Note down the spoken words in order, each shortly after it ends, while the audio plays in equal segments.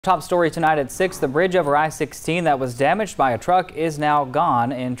Top story tonight at 6, the bridge over I-16 that was damaged by a truck is now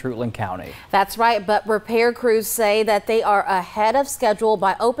gone in Truitland County. That's right, but repair crews say that they are ahead of schedule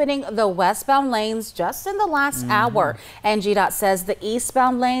by opening the westbound lanes just in the last hour. And GDOT says the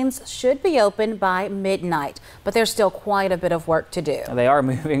eastbound lanes should be open by midnight, but there's still quite a bit of work to do. They are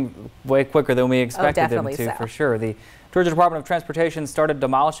moving way quicker than we expected them to, for sure. The Georgia Department of Transportation started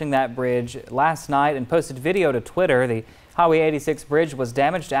demolishing that bridge last night and posted video to Twitter. The Highway 86 bridge was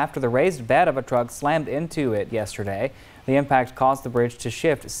damaged after the raised bed of a truck slammed into it yesterday. The impact caused the bridge to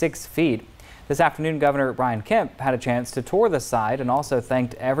shift 6 feet. This afternoon, Governor Brian Kemp had a chance to tour the site and also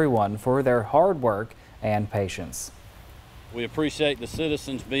thanked everyone for their hard work and patience. We appreciate the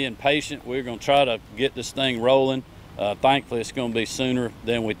citizens being patient. We're going to try to get this thing rolling. Thankfully, it's going to be sooner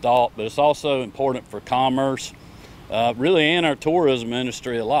than we thought, but it's also important for commerce, really, and our tourism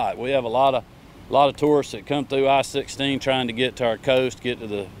industry a lot. We have a lot of tourists that come through I-16 trying to get to our coast, get to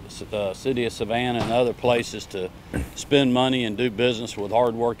the city of Savannah and other places to spend money and do business with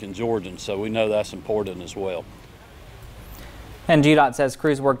hardworking Georgians, so we know that's important as well. And GDOT says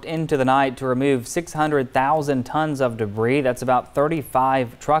crews worked into the night to remove 600,000 tons of debris. That's about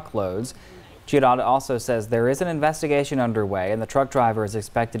 35 truckloads. GDOT also says there is an investigation underway and the truck driver is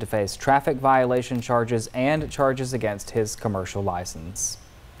expected to face traffic violation charges and charges against his commercial license.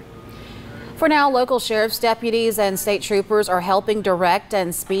 For now, local sheriff's deputies and state troopers are helping direct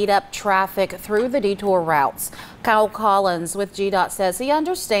and speed up traffic through the detour routes. Kyle Collins with GDOT says he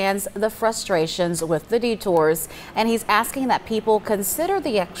understands the frustrations with the detours, and he's asking that people consider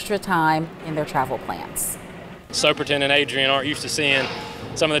the extra time in their travel plans. SOPERTON and Adrian aren't used to seeing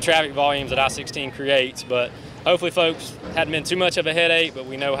some of the traffic volumes that I-16 creates, but hopefully folks hadn't been too much of a headache, but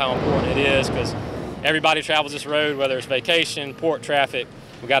we know how important it is because everybody travels this road, whether it's vacation, port traffic,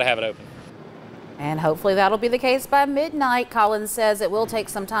 we got to have it open. And hopefully that'll be the case by midnight. Collins says it will take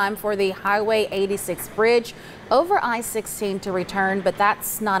some time for the Highway 86 bridge over I-16 to return, but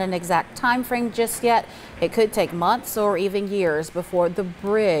that's not an exact time frame just yet. It could take months or even years before the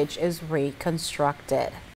bridge is reconstructed.